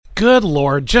Good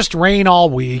Lord, just rain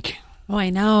all week. Oh, I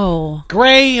know.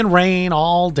 Gray and rain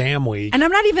all damn week. And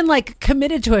I'm not even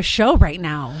committed to a show right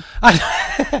now.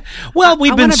 Well,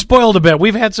 we've been spoiled a bit.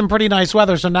 We've had some pretty nice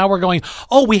weather, so now we're going,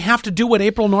 we have to do what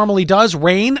April normally does,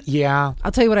 rain? Yeah.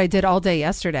 I'll tell you what I did all day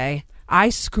yesterday. I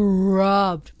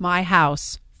scrubbed my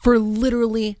house for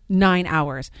literally 9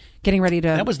 hours, getting ready to...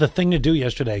 That was the thing to do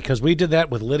yesterday, because we did that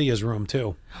with Lydia's room,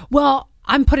 too. Well,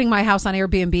 I'm putting my house on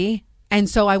Airbnb, and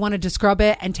so I wanted to scrub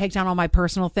it and take down all my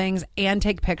personal things and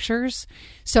take pictures.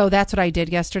 So that's what I did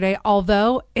yesterday,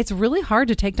 although it's really hard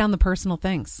to take down the personal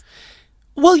things.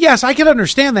 Well, yes, I can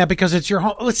understand that because it's your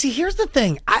home. Let's see, here's the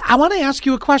thing. I want to ask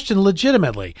you a question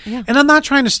legitimately. Yeah. And I'm not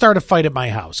trying to start a fight at my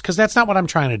house because that's not what I'm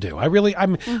trying to do. I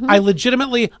want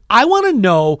to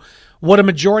know what a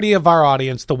majority of our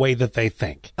audience, the way that they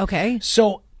think. Okay.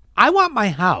 So I want my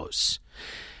house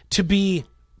to be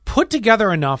put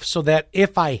together enough so that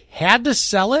if I had to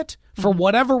sell it for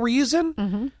whatever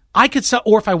reason, I could sell,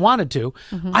 or if I wanted to,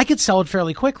 I could sell it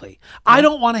fairly quickly. I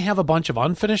don't want to have a bunch of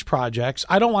unfinished projects.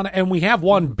 I don't want to, and we have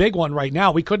one big one right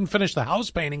now. We couldn't finish the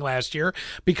house painting last year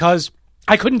because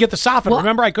I couldn't get the soffit. Well,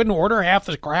 remember, I couldn't order half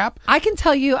the crap. I can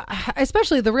tell you,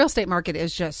 especially the real estate market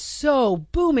is just so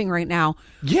booming right now.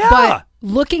 Yeah. But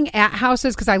looking at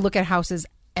houses, because I look at houses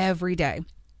every day,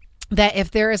 that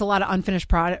if there is a lot of unfinished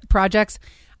projects,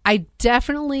 I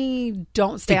definitely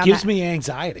don't stay on that. It gives me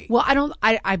anxiety. Well,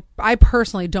 I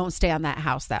personally don't stay on that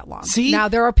house that long. See? Now,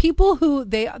 there are people who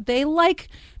they like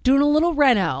doing a little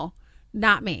reno.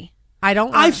 Not me.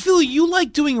 I feel you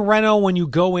like doing reno when you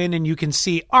go in and you can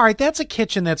see, all right, that's a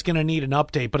kitchen that's going to need an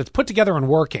update, but it's put together and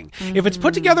working. If it's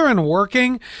put together and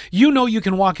working, you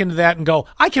can walk into that and go,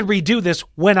 I can redo this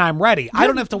when I'm ready. I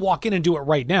don't have to walk in and do it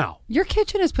right now. Your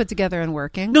kitchen is put together and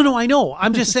working. No, I know.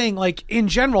 I'm just saying, in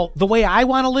general, the way I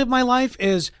want to live my life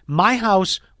is my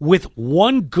house with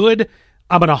one good,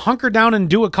 I'm going to hunker down and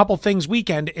do a couple things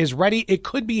weekend is ready. It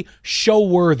could be show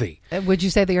worthy. Would you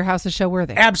say that your house is show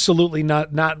worthy? Absolutely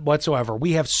not whatsoever.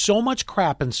 We have so much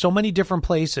crap in so many different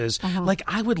places.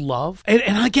 I would love,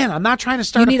 and again, I'm not trying to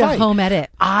start a fight. You need a home edit.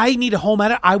 I need a home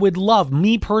edit. I would love,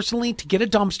 me personally, to get a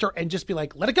dumpster and just be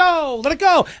like, let it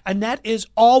go. And that is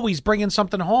always bringing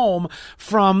something home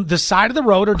from the side of the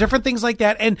road or different things like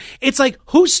that. And it's like,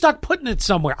 who's stuck putting it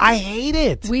somewhere? I hate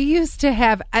it. We used to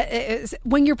have,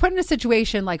 when you're put in a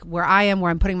situation like where I am,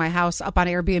 where I'm putting my house up on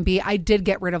Airbnb, I did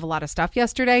get rid of a lot of stuff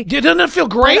yesterday. Doesn't it feel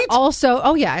great? But also,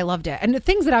 oh yeah, I loved it. And the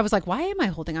things that I was like, why am I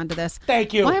holding on to this?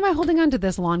 Thank you. Why am I holding on to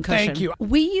this lawn cushion? Thank you.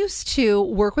 We used to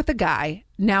work with a guy.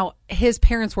 Now, his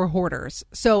parents were hoarders,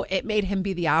 so it made him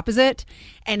be the opposite.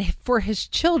 And for his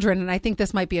children, and I think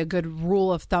this might be a good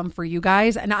rule of thumb for you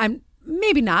guys, and I'm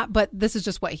maybe not, but this is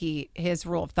just what his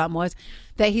rule of thumb was,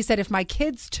 that he said if my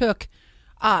kids took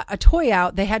a toy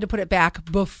out, they had to put it back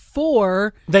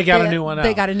before they got a new one out.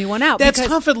 They got a new one out. That's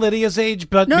tough at Lydia's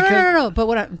age, but no.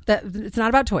 But it's not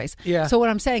about toys. Yeah. So what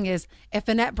I'm saying is, if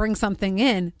Annette brings something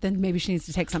in, then maybe she needs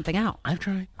to take something out. I'm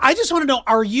trying. I just want to know: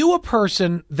 are you a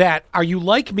person are you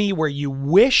like me, where you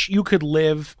wish you could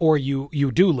live, or you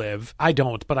do live? I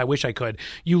don't, but I wish I could.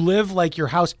 You live like your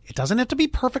house. It doesn't have to be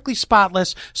perfectly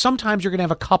spotless. Sometimes you're going to have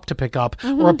a cup to pick up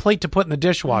or a plate to put in the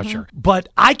dishwasher. But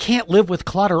I can't live with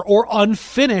clutter or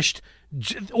unfinished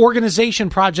organization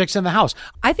projects in the house.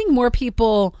 I think more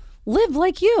people live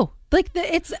like you.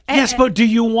 Yes, but do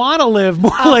you want to live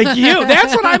more like you?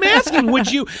 That's what I'm asking.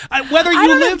 Would you, whether you I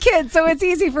don't live... have kids, so it's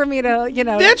easy for me to,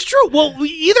 That's true. Well,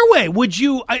 either way, would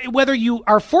you, whether you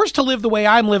are forced to live the way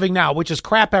I'm living now, which is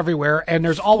crap everywhere, and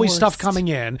there's always stuff coming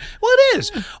in. Well, it is.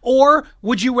 Or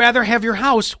would you rather have your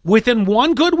house within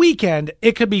one good weekend,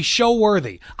 it could be show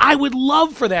worthy? I would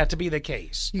love for that to be the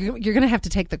case. You're going to have to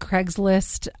take the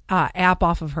Craigslist app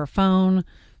off of her phone.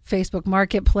 Facebook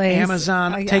Marketplace,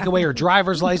 Amazon, take away her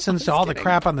driver's license, all the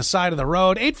crap on the side of the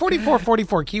road.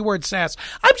 844-44, keyword sass.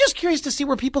 I'm just curious to see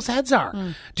where people's heads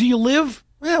are. Do you live,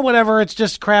 whatever, it's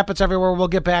just crap, it's everywhere, we'll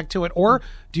get back to it. Or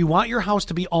do you want your house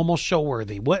to be almost show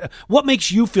worthy? What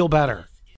makes you feel better?